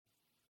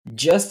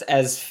Just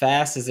as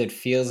fast as it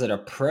feels it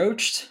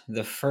approached,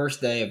 the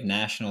first day of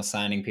national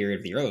signing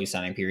period, the early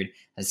signing period,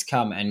 has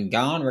come and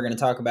gone. We're going to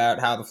talk about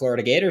how the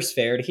Florida Gators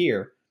fared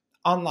here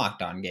on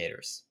Locked On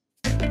Gators.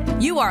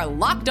 You are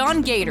Locked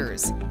On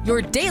Gators,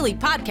 your daily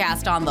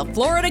podcast on the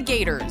Florida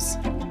Gators.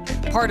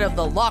 Part of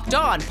the Locked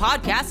On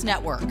Podcast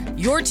Network,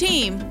 your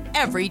team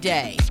every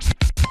day.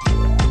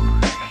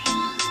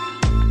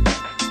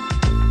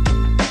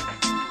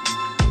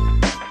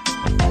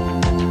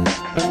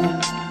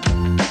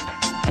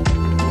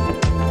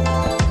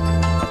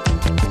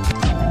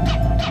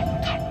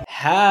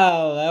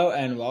 Hello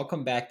and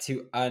welcome back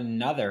to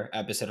another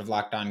episode of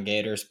Locked On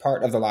Gators,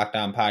 part of the Locked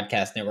On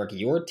Podcast Network,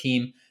 your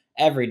team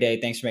every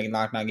day. Thanks for making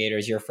Locked On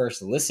Gators your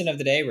first listen of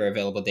the day. We're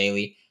available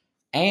daily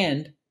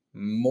and,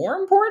 more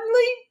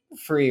importantly,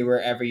 free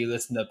wherever you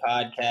listen to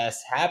podcasts.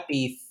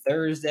 Happy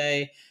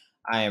Thursday.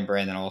 I am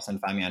Brandon Olson.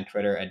 Find me on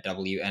Twitter at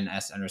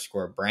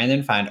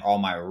WNS_Brandon. Find all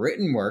my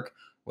written work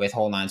with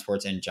Whole Nine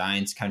Sports and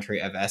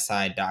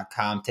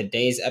GiantsCountryOfSI.com.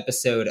 Today's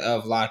episode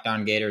of Locked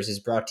On Gators is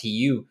brought to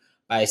you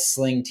by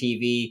Sling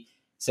TV.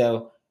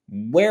 So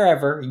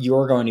wherever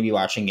you're going to be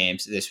watching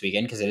games this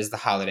weekend, because it is the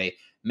holiday,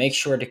 make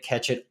sure to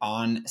catch it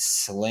on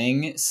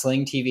Sling.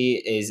 Sling TV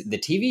is the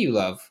TV you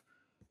love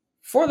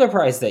for the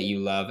price that you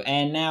love.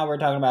 And now we're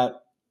talking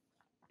about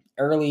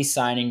early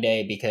signing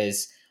day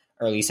because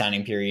early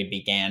signing period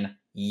began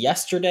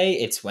yesterday.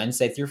 It's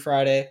Wednesday through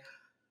Friday.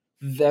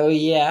 Though,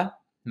 yeah,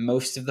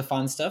 most of the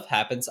fun stuff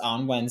happens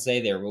on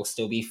Wednesday. There will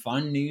still be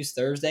fun news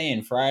Thursday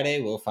and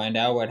Friday. We'll find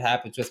out what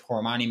happens with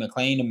Cormani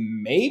McClain.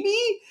 Maybe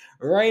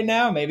right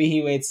now. Maybe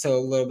he waits till a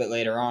little bit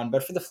later on.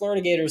 But for the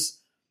Florida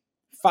Gators,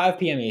 5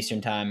 p.m. Eastern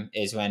time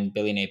is when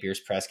Billy Napier's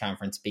press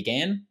conference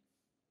began.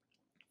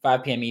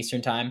 5 p.m.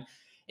 Eastern time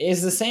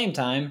is the same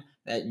time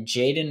that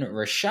Jaden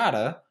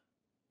Rashada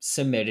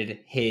submitted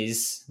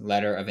his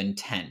letter of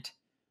intent.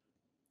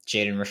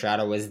 Jaden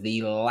Rashada was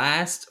the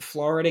last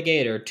Florida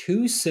Gator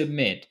to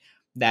submit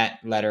that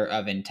letter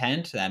of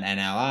intent, that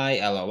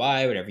NLI,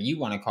 LOI, whatever you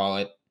want to call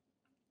it.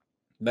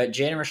 But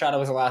Jaden Rashada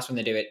was the last one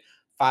to do it,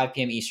 5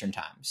 p.m. Eastern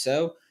time.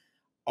 So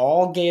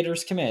all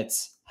Gators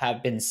commits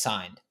have been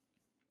signed.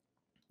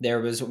 There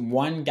was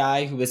one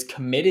guy who was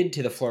committed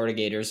to the Florida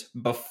Gators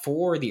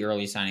before the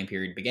early signing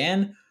period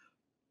began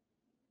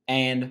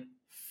and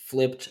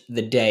flipped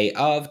the day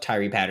of.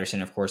 Tyree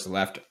Patterson, of course,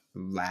 left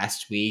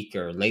last week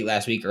or late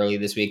last week, early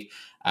this week.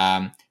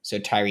 So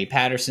Tyree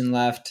Patterson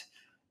left.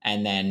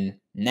 And then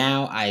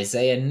now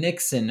Isaiah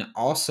Nixon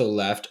also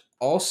left,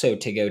 also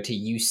to go to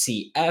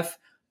UCF.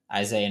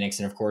 Isaiah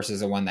Nixon, of course, is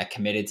the one that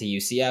committed to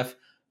UCF,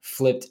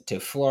 flipped to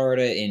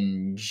Florida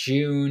in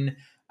June.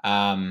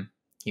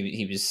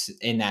 He was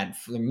in that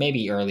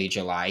maybe early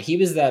July. He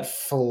was that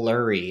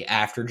flurry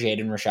after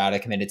Jaden Rashada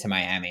committed to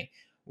Miami,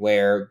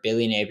 where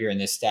Billy Napier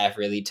and the staff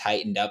really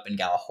tightened up and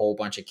got a whole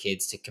bunch of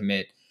kids to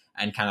commit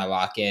and kind of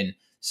lock in.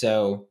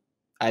 So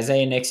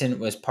Isaiah Nixon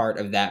was part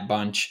of that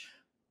bunch.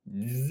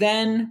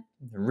 Then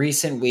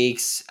recent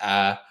weeks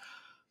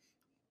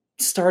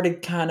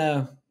started kind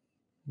of,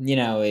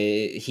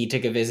 he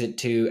took a visit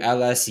to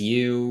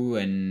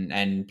LSU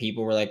and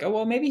people were like, oh,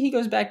 well, maybe he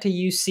goes back to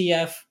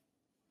UCF.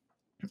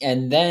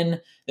 And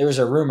then there was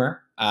a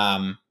rumor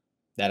that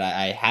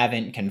I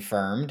haven't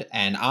confirmed.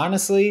 And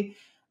honestly,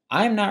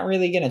 I'm not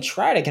really going to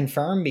try to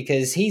confirm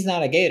because he's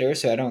not a Gator,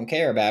 so I don't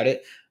care about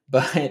it.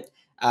 But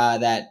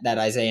that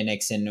Isaiah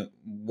Nixon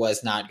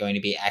was not going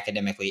to be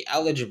academically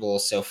eligible,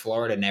 so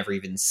Florida never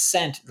even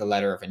sent the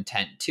letter of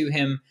intent to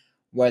him.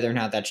 Whether or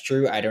not that's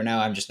true, I don't know.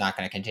 I'm just not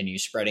going to continue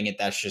spreading it.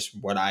 That's just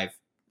what I've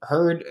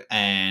heard.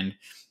 And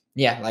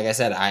yeah, like I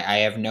said, I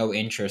have no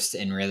interest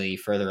in really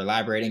further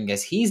elaborating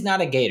because he's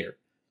not a Gator.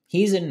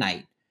 He's a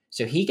Knight.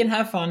 So he can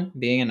have fun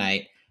being a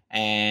Knight.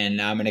 And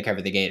I'm going to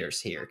cover the Gators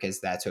here because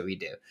that's what we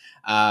do.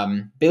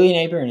 Billy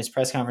Napier in his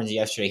press conference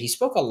yesterday, he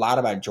spoke a lot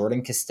about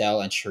Jordan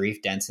Castell and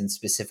Sharif Denson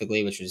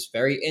specifically, which was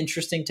very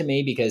interesting to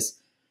me because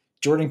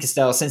Jordan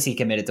Castell, since he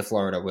committed to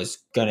Florida, was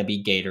going to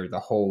be Gator the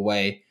whole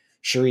way.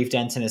 Sharif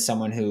Denson is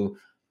someone who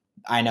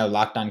I know,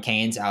 Locked On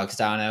Canes, Alex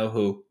Dano,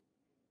 who,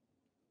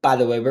 by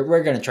the way,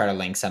 we're going to try to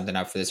link something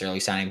up for this early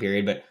signing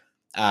period, but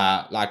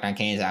Locked On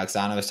Canes, Alex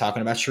Dano was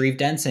talking about Sharif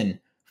Denson,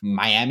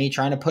 Miami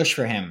trying to push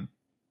for him.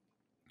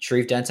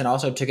 Sharif Denson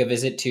also took a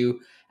visit to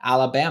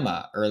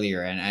Alabama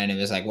earlier, and it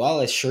was like, well,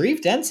 is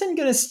Sharif Denson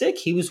going to stick?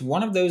 He was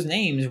one of those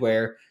names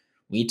where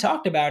we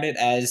talked about it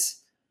as,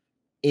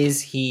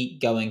 is he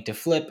going to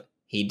flip?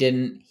 He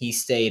didn't. He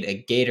stayed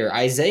a Gator.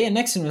 Isaiah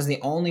Nixon was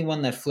the only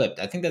one that flipped.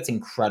 I think that's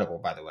incredible,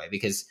 by the way,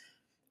 because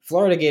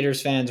Florida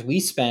Gators fans, we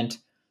spent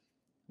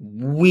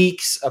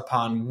weeks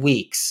upon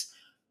weeks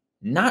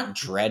not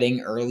dreading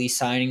early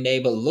signing day,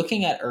 but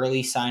looking at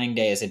early signing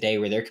day as a day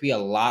where there could be a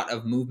lot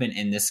of movement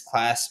in this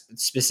class,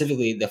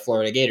 specifically the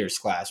Florida Gators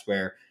class,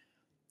 where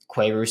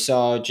Quay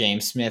Rousseau,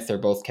 James Smith are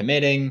both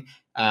committing.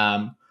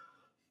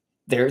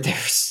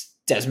 There's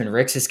Desmond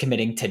Ricks is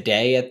committing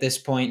today at this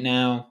point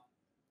now.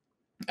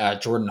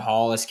 Jordan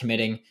Hall is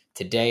committing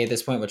today at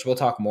this point, which we'll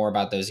talk more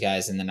about those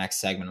guys in the next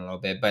segment a little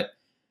bit. But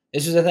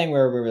This was a thing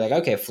where we were like,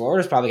 okay,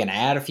 Florida's probably going to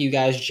add a few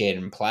guys,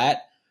 Jaden Platt.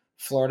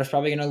 Florida's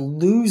probably going to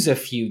lose a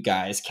few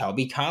guys.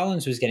 Kelby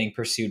Collins was getting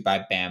pursued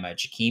by Bama.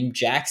 Jakeem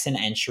Jackson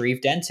and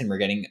Sharif Denton were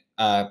getting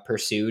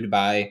pursued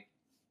by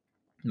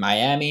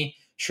Miami.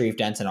 Sharif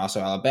Denton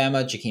also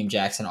Alabama. Jakeem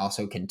Jackson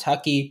also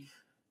Kentucky.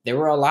 There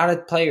were a lot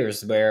of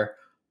players where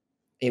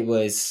it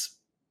was,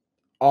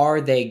 are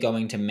they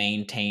going to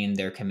maintain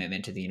their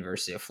commitment to the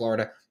University of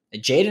Florida?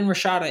 Jaden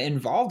Rashada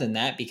involved in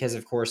that because,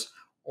 of course,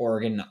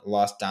 Oregon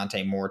lost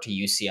Dante Moore to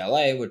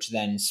UCLA, which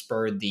then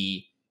spurred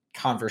the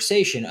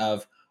conversation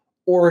of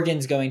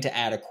Oregon's going to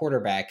add a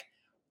quarterback.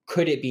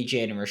 Could it be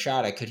Jaden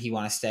Rashada? Could he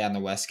want to stay on the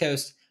West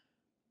Coast?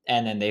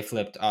 And then they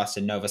flipped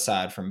Austin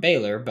Novosad from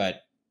Baylor,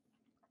 but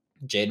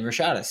Jaden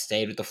Rashada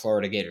stayed with the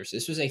Florida Gators.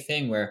 This was a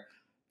thing where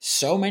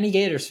so many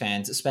Gators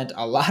fans spent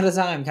a lot of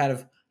time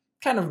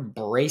kind of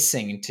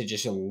bracing to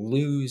just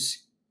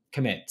lose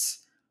commits.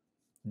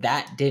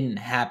 That didn't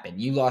happen.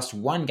 You lost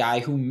one guy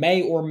who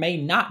may or may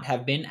not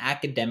have been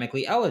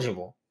academically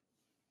eligible.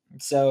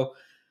 So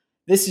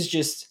this is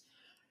just,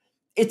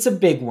 it's a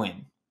big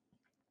win.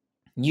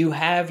 You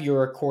have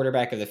your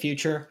quarterback of the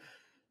future.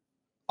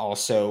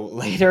 Also,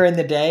 later in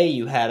the day,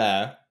 you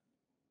had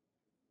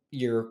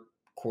your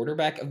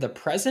quarterback of the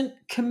present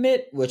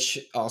commit, which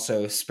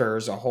also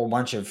spurs a whole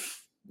bunch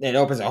of, it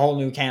opens a whole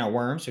new can of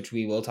worms, which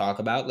we will talk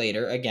about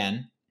later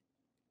again.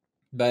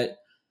 But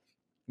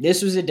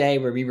this was a day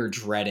where we were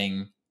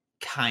dreading,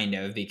 kind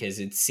of, because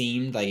it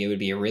seemed like it would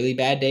be a really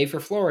bad day for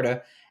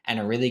Florida and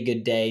a really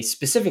good day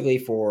specifically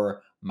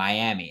for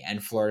Miami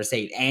and Florida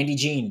State. Andy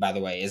Jean, by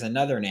the way, is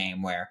another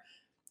name where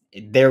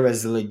there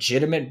was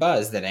legitimate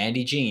buzz that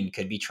Andy Jean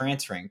could be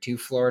transferring to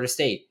Florida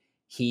State.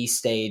 He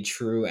stayed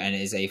true and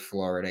is a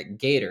Florida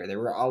Gator. There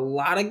were a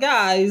lot of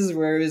guys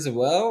where it was,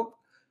 well,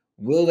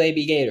 will they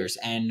be Gators?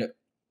 And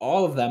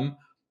all of them,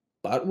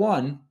 but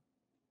one,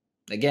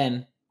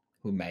 again,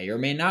 who may or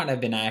may not have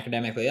been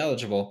academically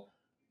eligible,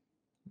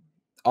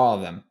 all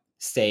of them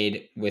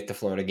stayed with the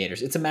Florida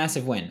Gators. It's a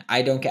massive win.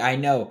 I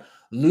know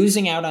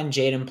losing out on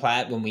Jaden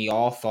Platt when we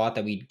all thought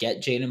that we'd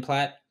get Jaden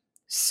Platt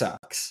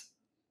sucks.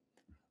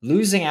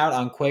 Losing out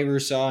on Quay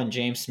Rousseau and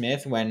James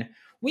Smith when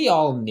we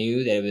all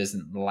knew that it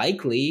wasn't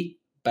likely,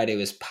 but it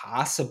was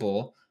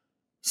possible,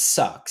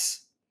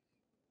 sucks.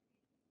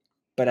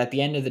 But at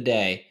the end of the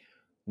day,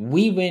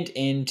 we went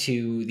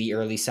into the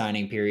early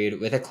signing period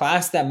with a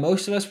class that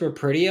most of us were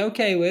pretty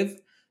okay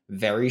with.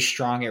 Very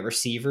strong at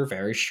receiver,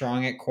 very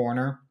strong at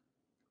corner,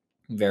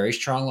 very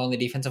strong along the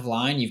defensive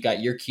line. You've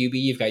got your QB,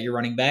 you've got your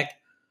running back.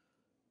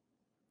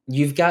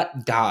 You've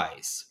got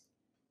guys.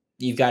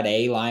 You've got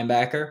a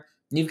linebacker.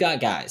 You've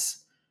got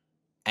guys.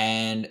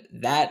 And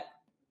that,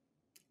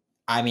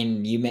 I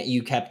mean,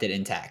 you kept it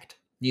intact.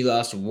 You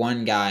lost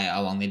one guy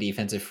along the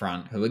defensive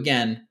front who,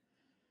 again,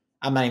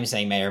 I'm not even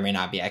saying may or may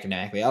not be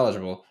academically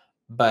eligible,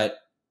 but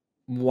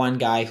one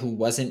guy who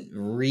wasn't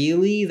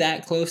really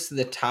that close to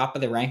the top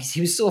of the rankings.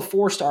 He was still a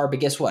 4-star, but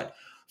guess what?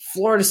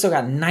 Florida still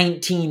got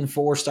 19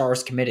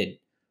 4-stars committed.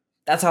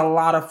 That's a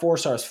lot of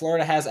 4-stars.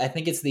 Florida has, I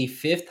think it's the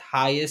 5th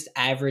highest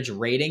average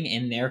rating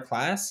in their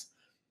class.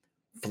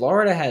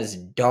 Florida has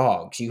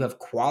dogs. You have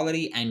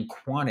quality and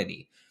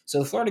quantity. So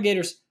the Florida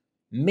Gators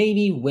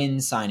maybe win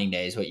signing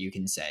day is what you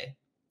can say.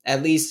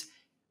 At least,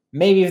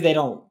 maybe if they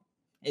don't,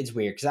 it's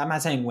weird because I'm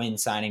not saying win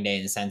signing day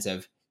in the sense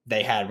of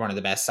they had one of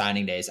the best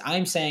signing days.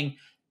 I'm saying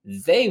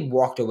they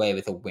walked away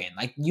with a win.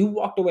 Like, you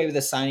walked away with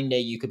a signing day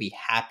you could be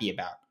happy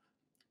about.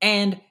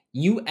 And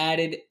you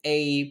added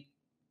a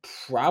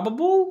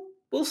probable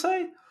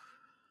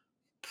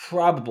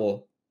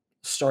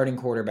starting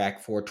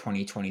quarterback for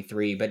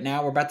 2023. But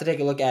now we're about to take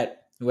a look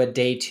at what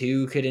day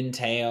 2 could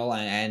entail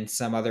and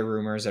some other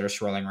rumors that are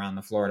swirling around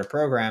the Florida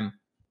program.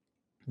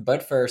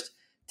 But first,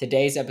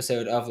 today's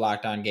episode of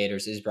Locked On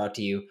Gators is brought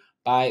to you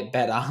by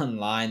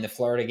BetOnline. The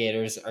Florida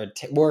Gators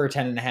were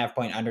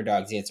 10.5-point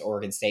underdogs against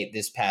Oregon State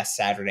this past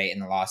Saturday in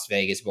the Las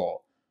Vegas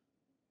Bowl.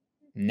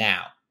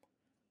 Now,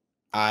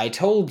 I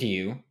told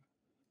you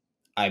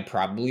I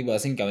probably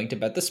wasn't going to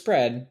bet the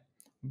spread,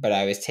 but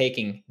I was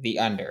taking the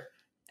under.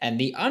 And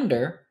the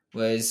under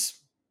was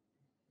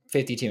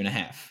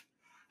 52.5.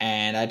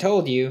 And I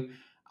told you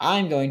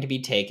I'm going to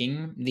be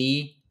taking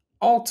the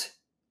alt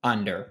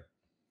under.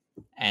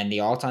 And the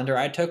alt under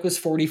I took was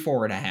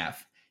 44.5.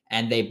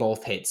 And they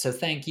both hit. So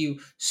thank you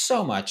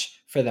so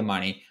much for the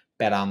money,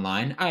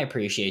 BetOnline. I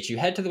appreciate you.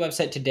 Head to the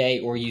website today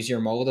or use your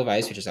mobile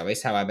device, which is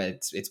always how I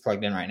bet it's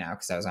plugged in right now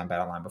because I was on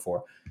BetOnline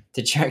before,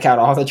 to check out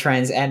all the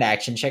trends and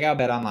action. Check out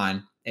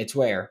BetOnline. It's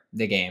where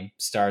the game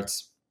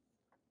starts.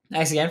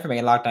 Thanks again for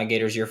making Locked On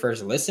Gators your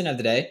first listen of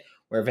the day.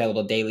 We're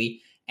available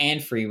daily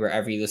and free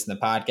wherever you listen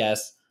to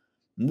podcasts.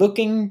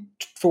 Looking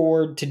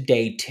forward to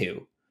day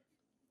 2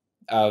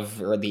 of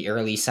the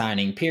early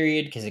signing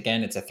period because,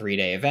 again, it's a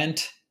 3-day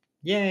event.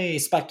 Yay,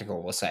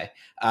 spectacle, we'll say.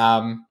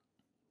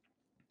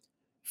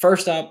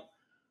 First up,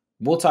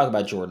 we'll talk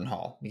about Jordan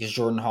Hall because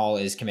Jordan Hall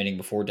is committing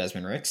before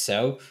Desmond Ricks,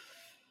 so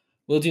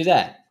we'll do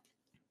that.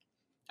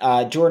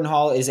 Jordan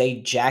Hall is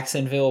a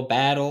Jacksonville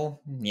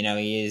battle. You know,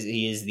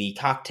 he is the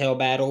cocktail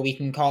battle, we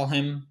can call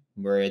him.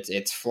 where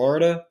it's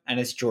Florida and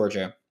it's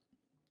Georgia.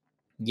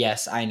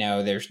 Yes, I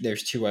know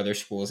there's two other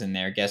schools in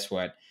there. Guess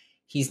what?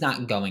 He's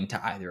not going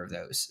to either of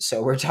those.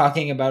 So we're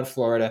talking about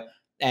Florida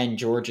and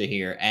Georgia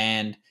here,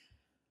 and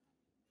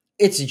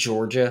it's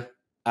Georgia.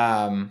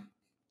 I'm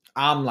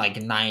like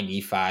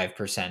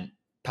 95%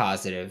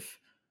 positive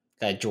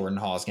that Jordan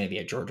Hall is going to be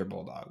a Georgia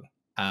Bulldog.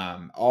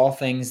 All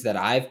things that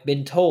I've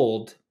been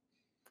told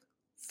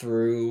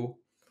through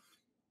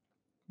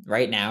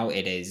right now,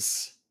 it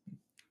is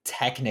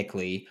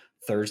technically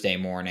Thursday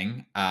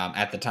morning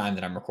at the time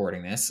that I'm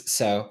recording this.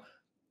 So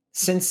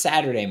since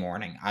Saturday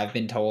morning, I've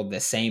been told the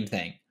same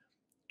thing.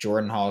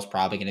 Jordan Hall is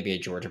probably going to be a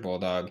Georgia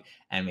Bulldog,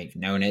 and we've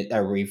known it,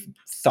 or we've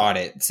thought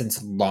it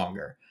since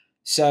longer.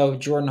 So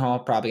Jordan Hall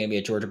probably going to be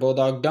a Georgia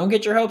Bulldog. Don't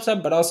get your hopes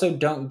up, but also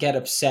don't get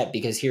upset,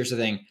 because here's the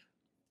thing.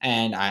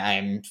 And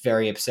I'm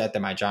very upset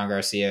that my John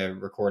Garcia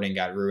recording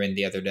got ruined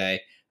the other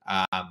day.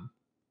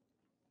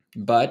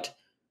 But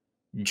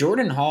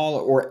Jordan Hall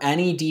or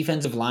any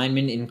defensive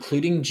lineman,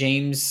 including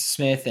James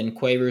Smith and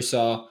Quay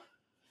Rousseau,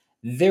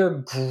 they're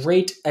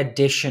great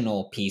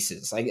additional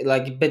pieces.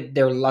 But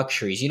they're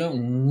luxuries. You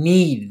don't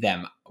need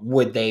them.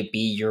 Would they be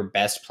your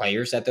best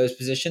players at those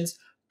positions?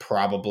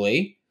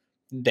 Probably.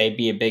 They'd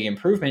be a big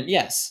improvement,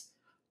 yes.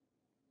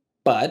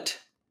 But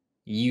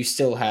you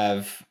still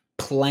have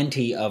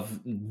plenty of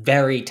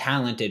very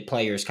talented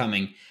players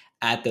coming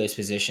at those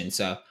positions.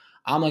 So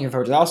I'm looking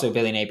forward to also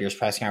Billy Napier's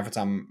press conference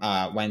on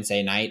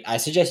Wednesday night. I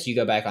suggest you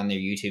go back on their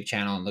YouTube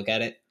channel and look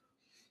at it.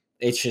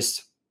 It's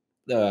just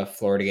the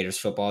Florida Gators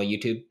football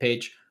YouTube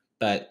page.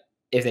 But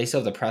if they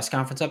still have the press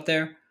conference up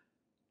there,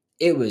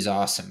 it was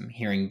awesome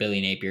hearing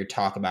Billy Napier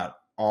talk about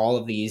all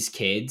of these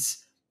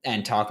kids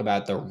and talk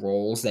about the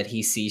roles that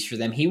he sees for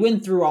them. He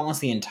went through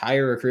almost the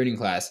entire recruiting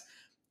class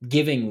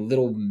giving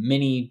little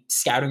mini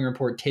scouting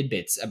report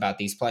tidbits about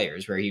these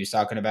players, where he was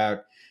talking about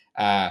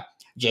Jaden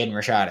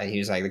Rashada. He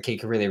was like, the kid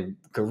could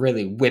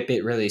really whip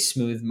it, really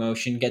smooth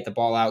motion, get the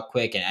ball out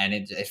quick, and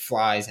it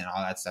flies and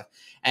all that stuff.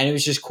 And it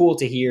was just cool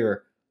to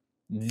hear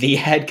the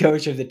head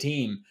coach of the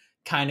team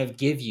kind of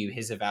give you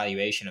his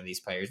evaluation of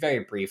these players very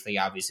briefly.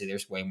 Obviously,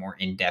 there's way more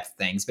in-depth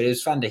things, but it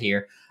was fun to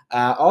hear.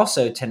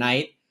 Also,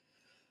 tonight,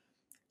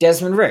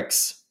 Desmond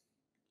Ricks.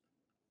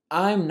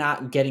 I'm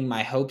not getting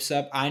my hopes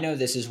up. I know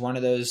this is one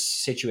of those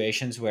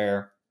situations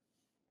where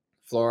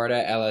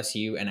Florida,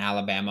 LSU, and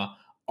Alabama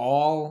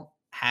all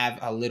have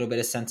a little bit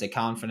of sense of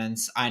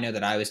confidence. I know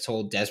that I was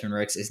told Desmond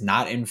Ricks is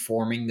not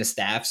informing the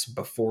staffs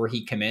before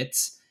he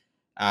commits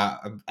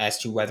as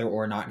to whether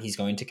or not he's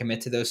going to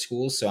commit to those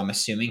schools. So I'm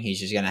assuming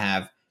he's just going to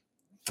have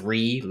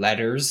 3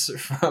 letters,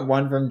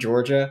 one from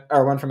Georgia,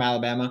 or one from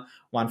Alabama,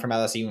 one from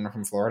LSU, one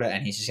from Florida,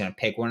 and he's just going to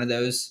pick one of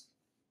those.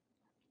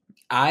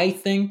 I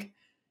think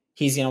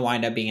he's going to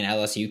wind up being an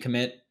LSU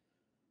commit.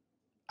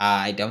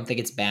 I don't think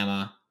it's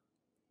Bama.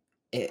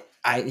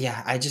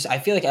 I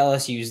feel like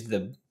LSU is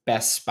the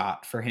best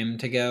spot for him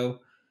to go,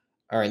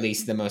 or at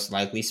least the most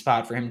likely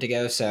spot for him to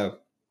go. So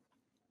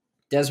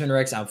Desmond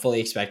Ricks, I'm fully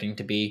expecting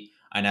to be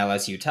an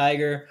LSU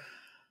Tiger.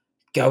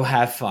 Go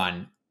have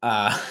fun.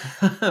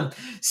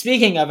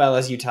 Speaking of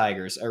LSU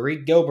Tigers,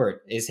 Arik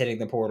Gilbert is hitting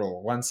the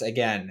portal once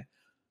again.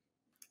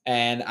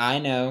 And I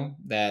know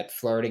that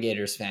Florida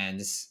Gators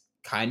fans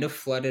kind of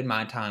flooded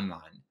my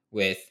timeline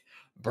with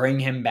bring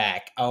him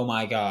back. Oh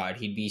my God,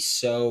 he'd be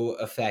so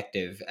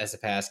effective as a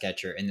pass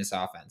catcher in this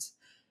offense.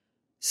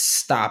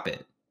 Stop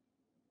it.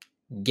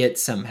 Get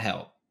some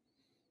help.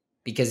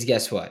 Because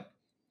guess what?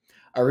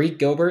 Arik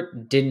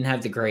Gilbert didn't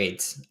have the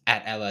grades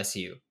at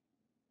LSU.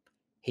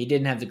 He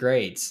didn't have the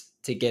grades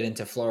to get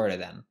into Florida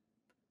then.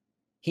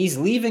 He's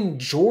leaving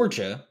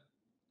Georgia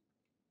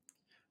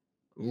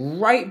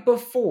right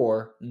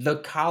before the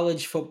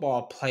college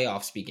football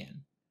playoffs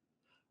begin.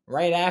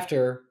 Right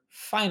after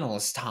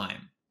finals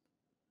time.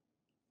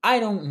 I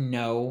don't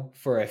know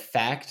for a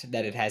fact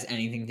that it has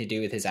anything to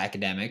do with his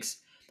academics,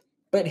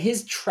 but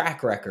his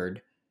track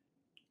record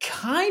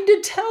kind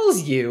of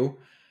tells you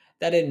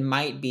that it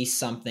might be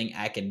something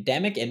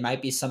academic, it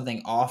might be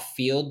something off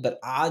field, but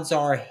odds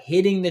are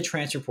hitting the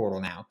transfer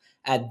portal now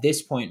at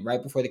this point,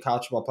 right before the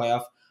college football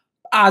playoff,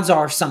 odds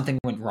are something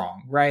went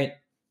wrong, right?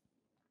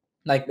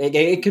 Like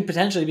it could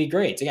potentially be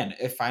grades. Again,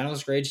 if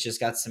finals grades just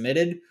got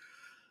submitted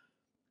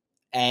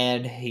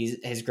and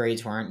his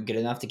grades weren't good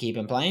enough to keep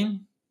him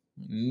playing,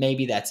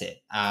 maybe that's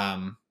it.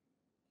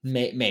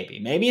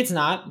 Maybe it's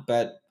not,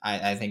 but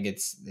I think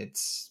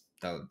it's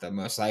the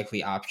most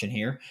likely option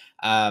here.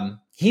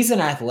 He's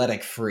an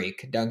athletic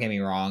freak. Don't get me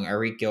wrong.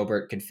 Arik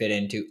Gilbert could fit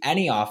into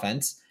any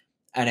offense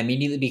and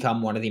immediately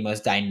become one of the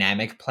most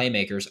dynamic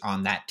playmakers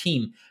on that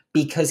team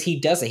because he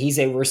does it. He's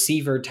a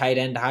receiver tight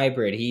end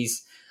hybrid.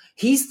 He's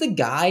the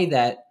guy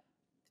that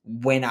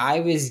when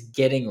I was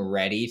getting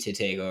ready to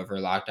take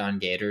over Locked On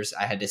Gators,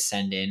 I had to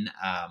send in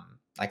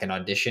like an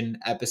audition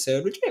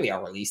episode, which maybe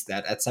I'll release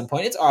that at some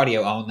point. It's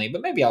audio only,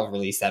 but maybe I'll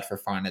release that for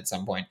fun at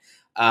some point.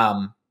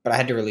 But I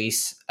had to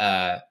release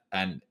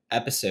an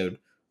episode,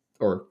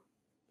 or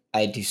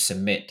I had to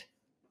submit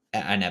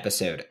an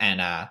episode,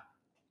 and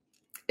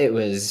it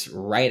was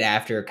right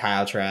after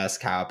Kyle Trask,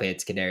 Kyle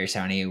Pitts, Kadarius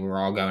Toney were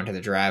all going to the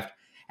draft.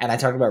 And I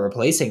talked about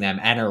replacing them.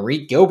 And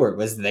Arik Gilbert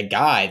was the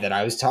guy that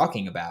I was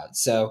talking about.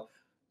 So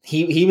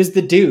he was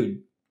the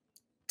dude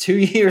 2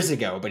 years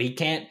ago, but he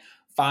can't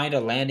find a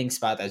landing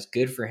spot that's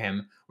good for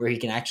him where he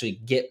can actually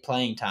get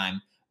playing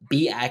time,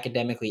 be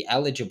academically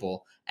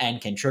eligible,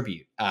 and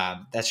contribute.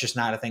 That's just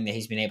not a thing that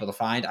he's been able to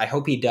find. I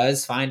hope he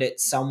does find it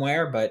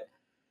somewhere, but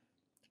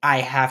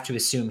I have to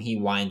assume he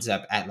winds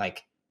up at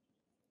like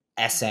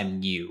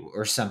SMU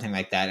or something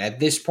like that at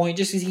this point,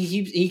 just because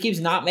he keeps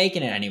not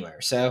making it anywhere.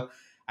 So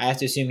I have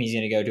to assume he's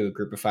going to go to a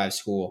Group of 5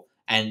 school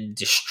and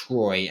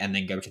destroy and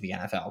then go to the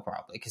NFL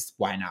probably, because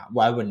why not?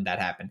 Why wouldn't that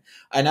happen?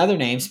 Another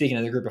name, speaking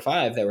of the Group of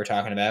 5 that we're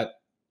talking about,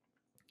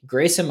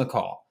 Grayson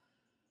McCall.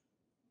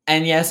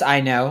 And yes,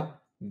 I know,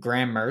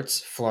 Graham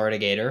Mertz, Florida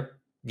Gator,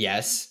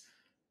 yes,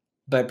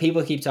 but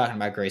people keep talking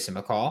about Grayson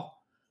McCall.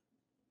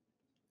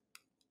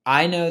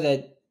 I know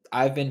that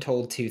I've been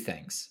told two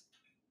things.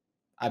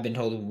 I've been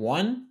told,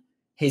 one,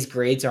 his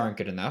grades aren't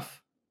good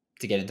enough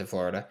to get into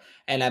Florida.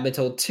 And I've been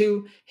told,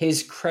 two,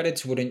 his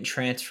credits wouldn't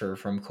transfer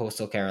from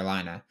Coastal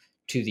Carolina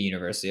to the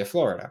University of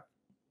Florida.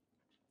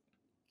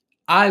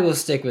 I will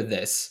stick with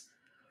this.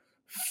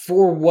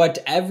 For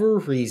whatever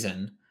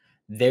reason,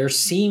 there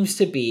seems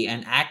to be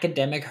an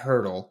academic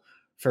hurdle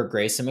for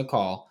Grayson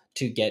McCall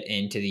to get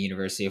into the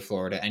University of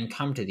Florida and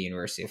come to the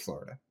University of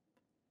Florida.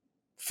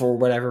 For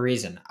whatever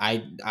reason.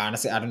 I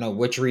don't know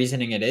which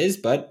reasoning it is,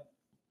 but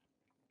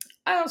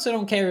I also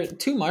don't care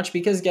too much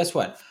because guess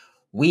what?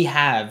 We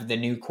have the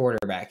new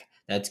quarterback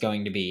that's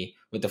going to be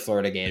with the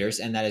Florida Gators,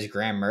 and that is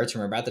Graham Mertz.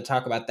 And we're about to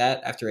talk about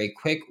that after a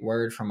quick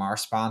word from our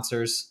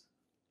sponsors.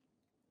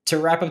 To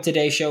wrap up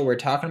today's show, we're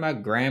talking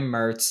about Graham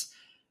Mertz,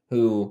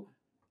 who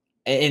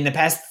in the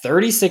past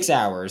 36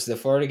 hours, the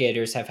Florida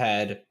Gators have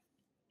had,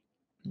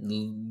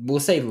 we'll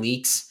say,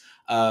 leaks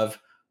of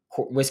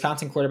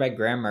Wisconsin quarterback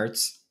Graham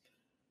Mertz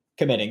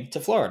committing to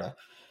Florida.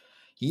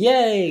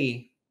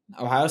 Yay!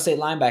 Ohio State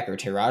linebacker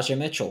Teradja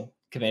Mitchell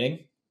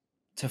committing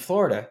to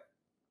Florida.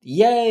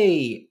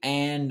 Yay!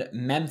 And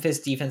Memphis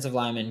defensive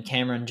lineman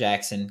Cameron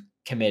Jackson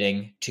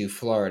committing to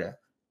Florida.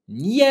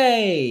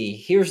 Yay!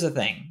 Here's the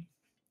thing.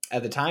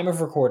 At the time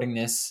of recording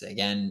this,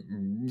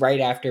 again, right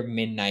after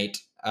midnight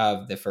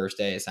of the first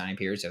day of signing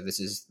period, so this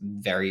is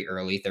very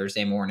early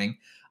Thursday morning,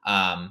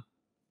 Graham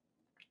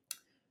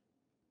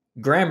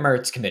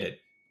Mertz committed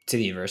to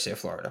the University of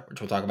Florida, which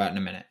we'll talk about in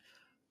a minute.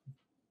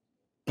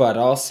 But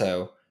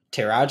also,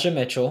 Teradja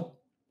Mitchell,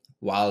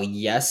 while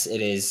yes, it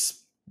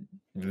is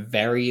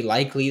very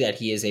likely that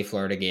he is a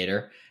Florida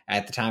Gator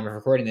at the time of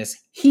recording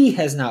this, he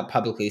has not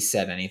publicly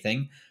said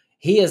anything.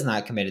 He has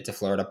not committed to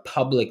Florida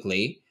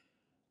publicly.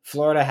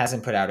 Florida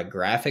hasn't put out a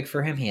graphic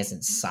for him. He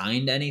hasn't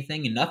signed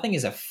anything, and nothing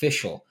is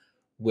official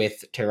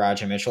with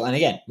Teradja Mitchell. And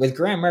again, with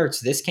Graham Mertz,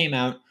 this came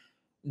out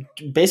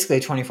basically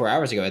 24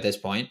 hours ago at this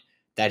point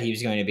that he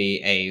was going to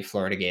be a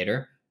Florida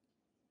Gator.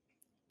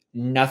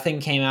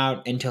 Nothing came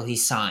out until he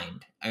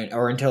signed,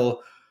 or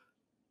until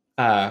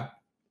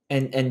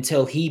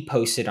until he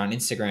posted on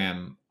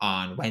Instagram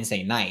on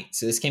Wednesday night.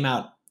 So this came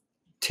out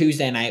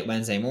Tuesday night,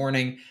 Wednesday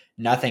morning.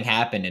 Nothing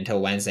happened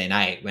until Wednesday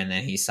night when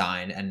then he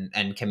signed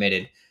and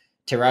committed.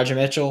 Teradja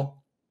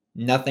Mitchell,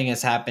 nothing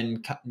has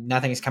happened.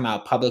 Nothing has come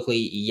out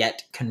publicly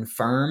yet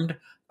confirmed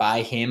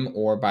by him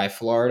or by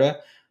Florida.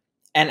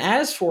 And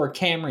as for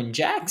Cameron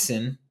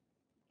Jackson,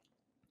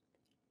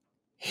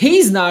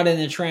 he's not in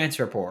the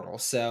transfer portal.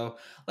 So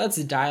let's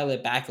dial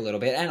it back a little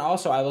bit. And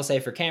also, I will say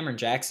for Cameron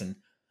Jackson,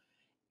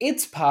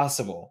 it's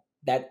possible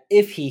that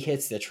if he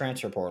hits the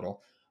transfer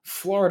portal,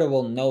 Florida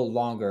will no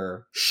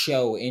longer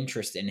show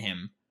interest in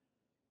him,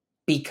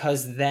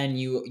 because then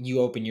you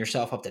open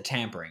yourself up to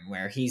tampering,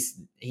 where he's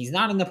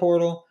not in the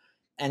portal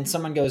and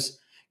someone goes,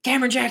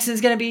 Cameron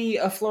Jackson's going to be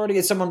a Florida.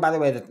 It's someone, by the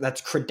way,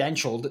 that's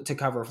credentialed to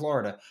cover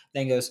Florida.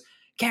 Then goes,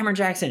 Cameron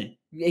Jackson,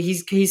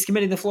 he's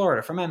committing to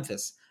Florida from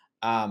Memphis.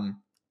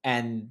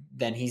 And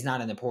then he's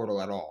not in the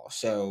portal at all.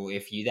 So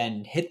if you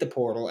then hit the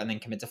portal and then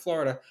commit to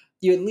Florida,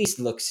 you at least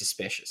look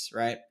suspicious,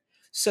 right?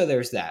 So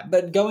there's that.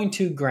 But going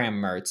to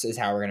Graham Mertz is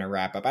how we're going to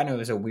wrap up. I know it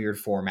was a weird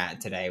format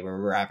today where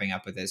we're wrapping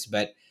up with this,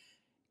 but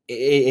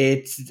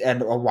it's a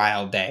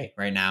wild day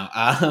right now.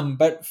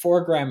 But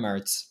for Graham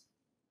Mertz,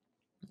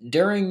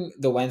 during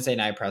the Wednesday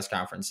night press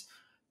conference,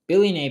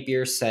 Billy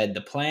Napier said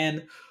the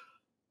plan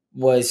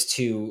was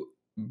to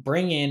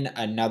bring in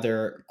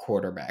another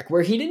quarterback,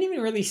 where he didn't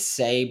even really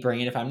say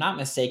bring in. If I'm not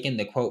mistaken,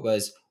 the quote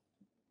was,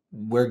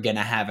 we're going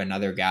to have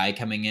another guy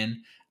coming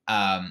in.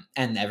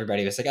 And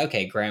everybody was like,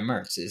 okay, Graham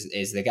Mertz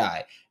is the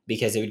guy,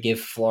 because it would give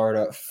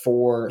Florida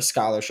 4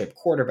 scholarship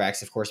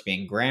quarterbacks, of course,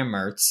 being Graham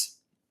Mertz,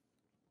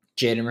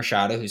 Jaden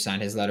Rashada, who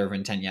signed his letter of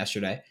intent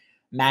yesterday,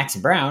 Max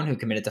Brown, who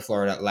committed to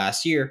Florida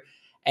last year,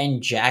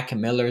 and Jack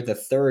Miller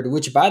III,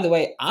 which, by the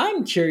way,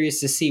 I'm curious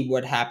to see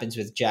what happens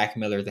with Jack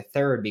Miller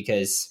III,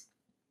 because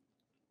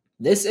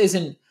this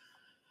isn't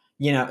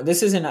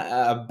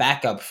a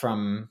backup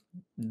from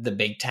the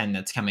Big Ten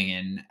that's coming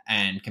in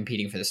and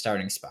competing for the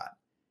starting spot.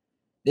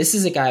 This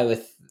is a guy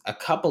with a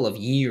couple of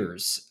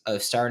years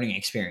of starting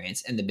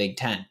experience in the Big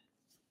Ten.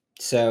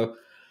 So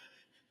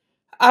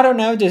I don't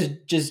know.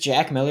 Does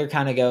Jack Miller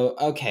kind of go,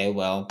 okay,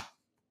 well,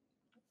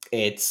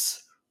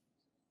 it's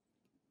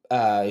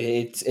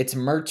it's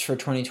Mertz for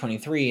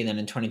 2023, and then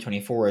in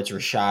 2024 it's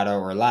Rashada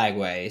or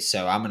Lagway.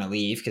 So I'm gonna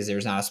leave because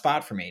there's not a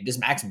spot for me. Does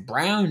Max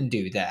Brown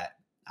do that?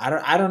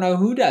 I don't know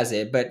who does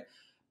it, but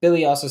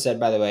Billy also said,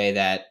 by the way,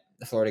 that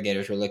the Florida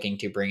Gators were looking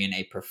to bring in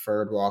a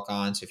preferred walk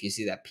on. So if you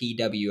see that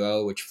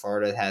PWO, which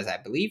Florida has, I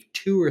believe,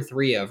 2 or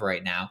 3 of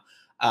right now,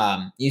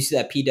 you see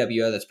that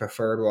PWO that's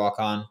preferred walk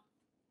on.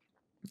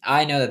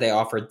 I know that they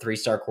offered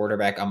 3-star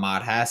quarterback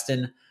Ahmad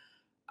Haston.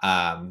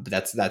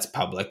 That's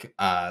public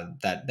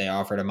that they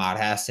offered Ahmad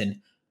Haston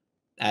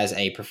as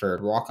a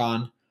preferred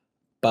walk-on,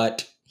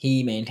 but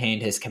he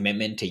maintained his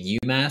commitment to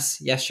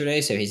UMass yesterday,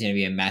 so he's going to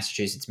be a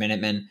Massachusetts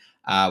Minuteman,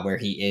 where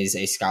he is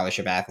a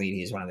scholarship athlete.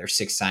 He's one of their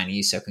 6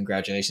 signees, so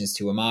congratulations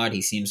to Ahmad.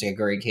 He seems like a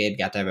great kid.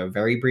 Got to have a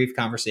very brief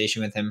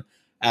conversation with him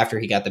after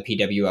he got the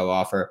PWO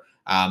offer.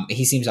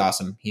 He seems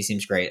awesome. He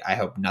seems great. I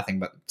hope nothing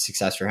but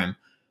success for him.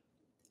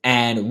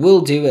 And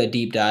we'll do a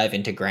deep dive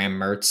into Graham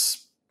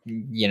Mertz,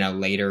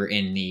 later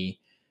in the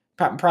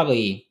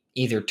probably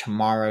either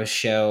tomorrow's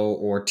show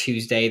or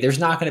Tuesday. There's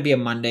not going to be a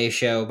Monday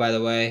show, by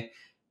the way,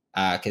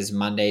 because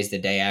Monday's the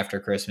day after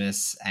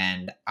Christmas,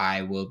 and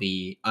I will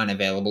be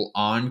unavailable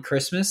on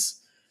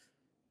Christmas.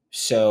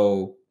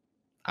 So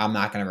I'm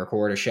not going to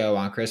record a show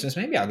on Christmas.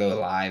 Maybe I'll go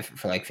live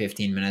for like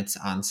 15 minutes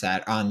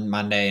on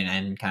Monday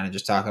and kind of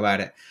just talk about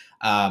it.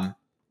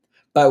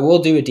 But we'll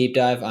do a deep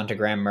dive onto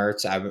Graham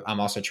Mertz. I'm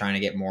also trying to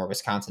get more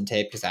Wisconsin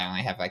tape because I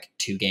only have like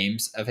 2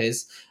 games of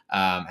his,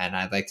 and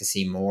I'd like to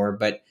see more.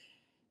 But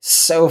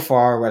so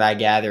far, what I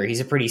gather, he's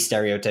a pretty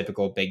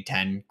stereotypical Big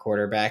Ten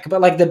quarterback, but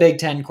like the Big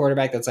Ten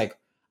quarterback that's like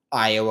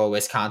Iowa,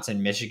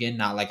 Wisconsin, Michigan,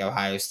 not like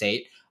Ohio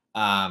State,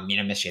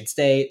 Michigan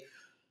State.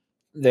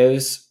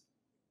 Those,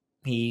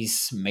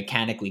 he's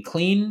mechanically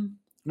clean,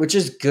 which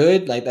is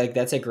good. Like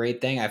that's a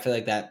great thing. I feel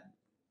like that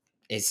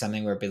is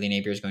something where Billy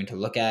Napier is going to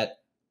look at.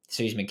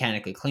 So he's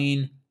mechanically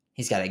clean.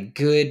 He's got a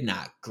good,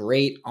 not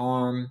great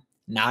arm,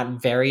 not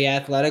very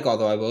athletic,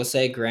 although I will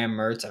say Graham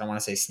Mertz, I don't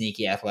want to say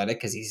sneaky athletic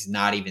because he's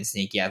not even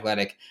sneaky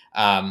athletic.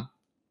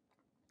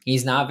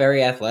 He's not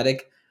very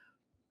athletic,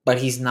 but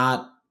he's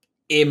not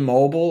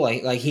immobile.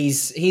 Like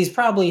he's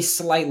probably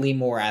slightly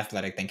more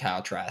athletic than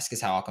Kyle Trask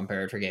is how I'll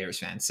compare it for Gators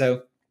fans.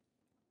 So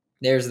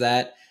there's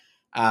that.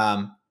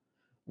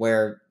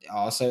 Where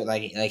also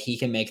like he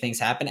can make things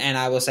happen. And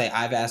I will say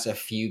I've asked a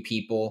few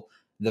people,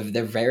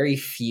 the very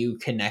few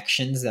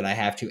connections that I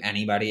have to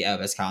anybody at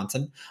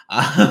Wisconsin.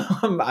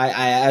 I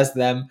asked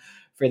them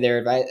for their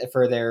advice,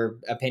 for their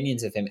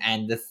opinions of him,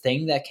 and the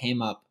thing that came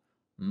up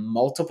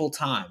multiple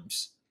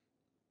times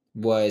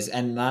was,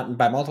 and not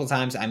by multiple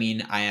times, I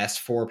mean I asked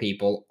 4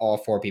 people, all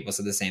 4 people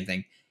said the same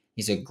thing.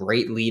 He's a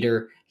great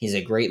leader. He's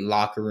a great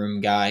locker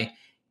room guy.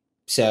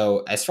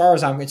 So as far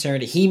as I'm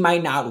concerned, he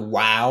might not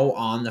wow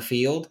on the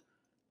field,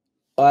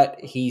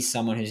 but he's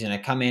someone who's going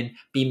to come in,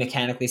 be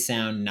mechanically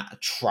sound,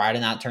 try to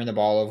not turn the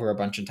ball over a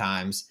bunch of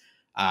times.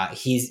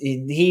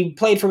 He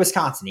played for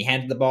Wisconsin. He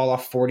handed the ball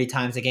off 40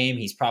 times a game.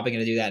 He's probably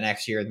going to do that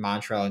next year with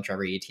Montrell and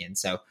Trevor Etienne.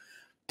 So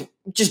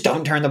just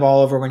don't turn the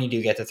ball over when you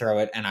do get to throw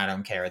it, and I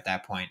don't care at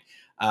that point.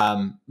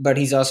 But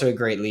he's also a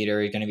great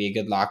leader. He's going to be a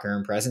good locker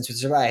room presence,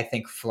 which is what I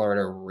think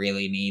Florida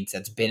really needs.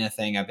 That's been a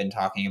thing I've been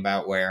talking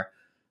about where,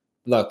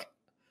 look,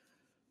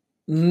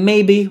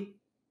 maybe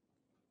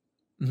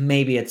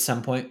at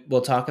some point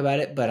we'll talk about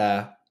it,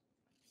 but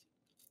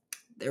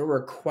there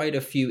were quite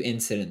a few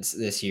incidents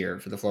this year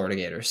for the Florida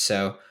Gators.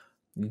 So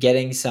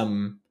getting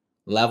some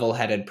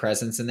level-headed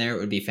presence in there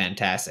would be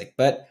fantastic.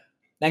 But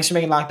thanks for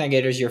making Locked On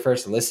Gators your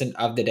first listen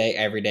of the day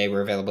every day.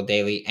 We're available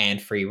daily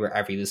and free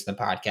wherever you listen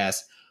to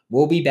podcasts.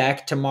 We'll be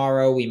back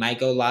tomorrow. We might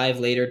go live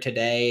later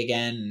today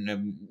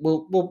again.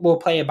 We'll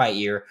play it by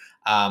ear.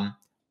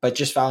 But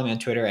just follow me on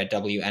Twitter at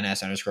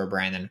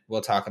WNS_Brandon.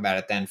 We'll talk about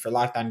it then. For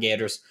Locked On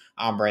Gators,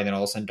 I'm Brandon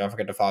Olson. Don't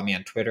forget to follow me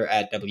on Twitter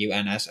at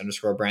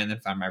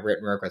WNS_Brandon. Find my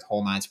written work with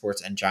Whole 9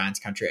 Sports and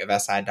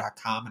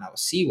GiantsCountryofSI.com. And I will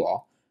see you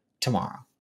all tomorrow.